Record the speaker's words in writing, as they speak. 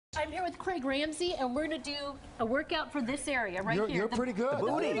I'm here with Craig Ramsay, and we're going to do a workout for this area right here. You're pretty good. The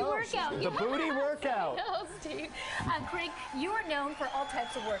booty workout. The booty workout. I know, Steve. Craig, you are known for all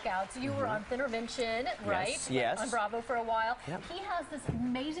types of workouts. You were on Thintervention, right? Yes. On Bravo for a while. Yep. He has this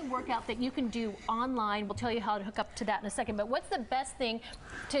amazing workout that you can do online. We'll tell you how to hook up to that in a second. But what's the best thing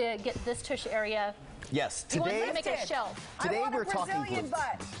to get this tush area? Yes, He wants today to make a shelf. Today we're talking Brazilian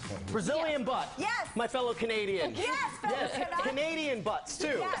butt. Brazilian butt. Yes. My fellow Canadian. Yes, fellow Canuck. Canadian butts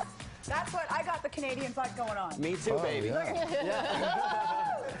too. Yes. That's what I got, the Canadian butt going on. Me too, baby.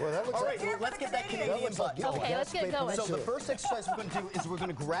 Yeah. Well, that looks All right, like, well, let's get that Canadian butt going. Okay, let's get going. So the first exercise we're going to do is we're going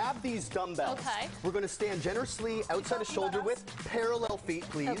to grab these dumbbells. Okay. We're going to stand generously outside of shoulder width, parallel feet,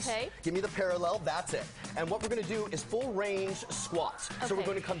 please. Okay. Give me the parallel, that's it. And what we're going to do is full range squats. So we're Okay.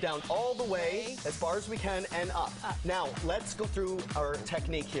 going to come down all the way as far as we can and up. Now, let's go through our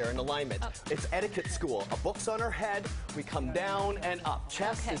technique here in alignment. It's etiquette school. A book's on our head, we come down and up.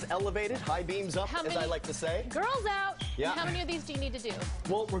 Chest Okay. is elevated, high beams up, as I like to say. Girls out. Yeah. How many of these do you need to do?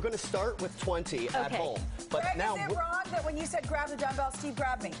 Well, we're going to start with 20 at Okay. home. But Greg, now, is it wrong that when you said grab the dumbbell, Steve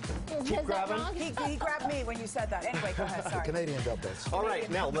grabbed me? Is that grabbing. wrong? He grabbed me when you said that. Anyway, go ahead, sorry. Canadian dumbbells. all right,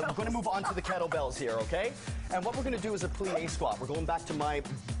 now we're going to move on to the kettlebells here, okay? And what we're going to do is a plie squat. We're going back to my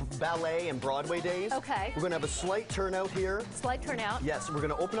ballet and Broadway days. Okay. We're going to have a slight turnout here. Slight turnout. Yes, we're going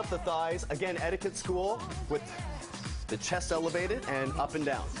to open up the thighs. Again, etiquette school with the chest elevated and up and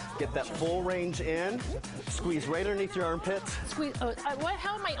down. Get that full range in. Squeeze right underneath your armpits. Squeeze.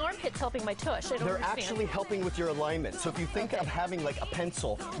 How are my armpits helping my tush? I don't They're understand. actually helping with your alignment. So if you think of having like a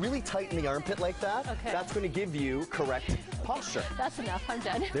pencil, really tighten the armpit like that. Okay. That's going to give you correct posture. That's enough. I'm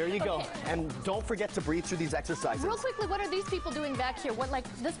done. There you go. Okay. And don't forget to breathe through these exercises. Real quickly, what are these people doing back here? What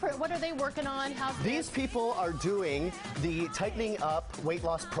are they working on? How's These people are doing the tightening up weight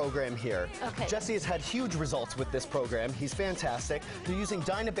loss program here. Okay. Jesse has had huge results with this program. He's fantastic. They're using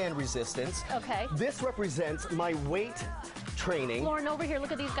Dynaband resistance. Okay. This represents my weight training. Lauren, over here,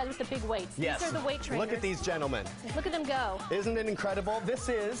 look at these guys with the big weights. Yes. These are the weight trainers. Look at these gentlemen. Look at them go. Isn't it incredible? This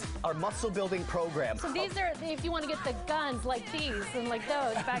is our muscle building program. So these are, if you want to get the guns like these and like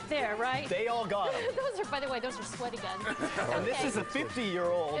those back there, right? They all got them. Those are, by the way, those are sweaty guns. And this is a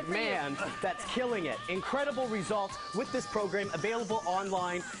 50-year-old Good for you. man that's killing it. Incredible results with this program, available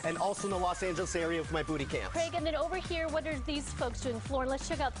online and also in the Los Angeles area with my booty camps. Craig, and then over here, what are these folks doing? Lauren, let's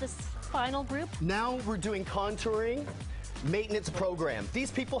check out this final group. Now we're doing contouring maintenance program. These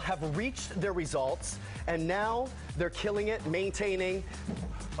people have reached their results and now they're killing it, maintaining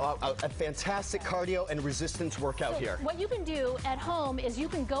a fantastic cardio and resistance workout here. What you can do at home is you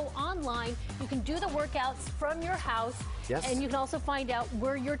can go online, you can do the workouts from your house, Yes. and you can also find out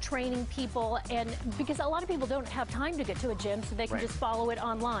where you're training people, and because a lot of people don't have time to get to a gym, so they can Right. just follow it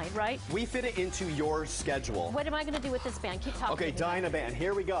online, right? We fit it into your schedule. What am I going to do with this band? Keep talking. Okay, to me. Dynaband,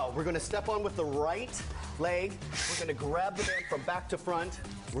 here we go. We're going to step on with the right leg. We're going to grab the band from back to front.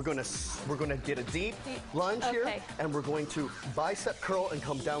 We're going to get a deep lunge here, Okay. and we're going to bicep curl and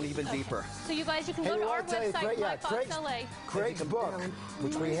come down even deeper. So you guys, you can Hey, go to we our want to tell you, website, Craig, yeah, MyFoxLA. Craig's book,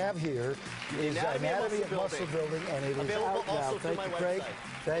 which we have here, is Anatomy of Anatomy of Muscle Muscle Building, and it is Available out now. also through Thank my you, Craig.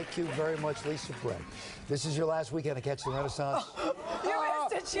 website. Thank you very much, Lisa Craig. This is your last weekend of Catch the Renaissance. You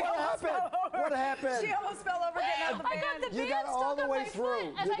missed it. She What almost happened? fell over. What happened? She almost fell over getting out of the I band. got the You band got all stuck the on way my through.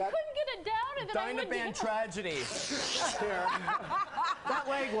 foot, and You I got- couldn't get it down, and then I went Dynaband down. tragedy. Here. That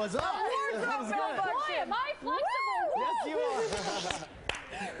leg was up. That was good. Boy, am I flexible. Yes, you are.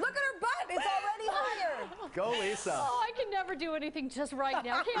 Look at her butt. It's already higher. Go, Lisa. Oh, I can never do anything just right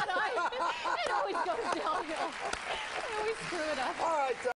now, can I? It always goes downhill. I always screw it up. All right.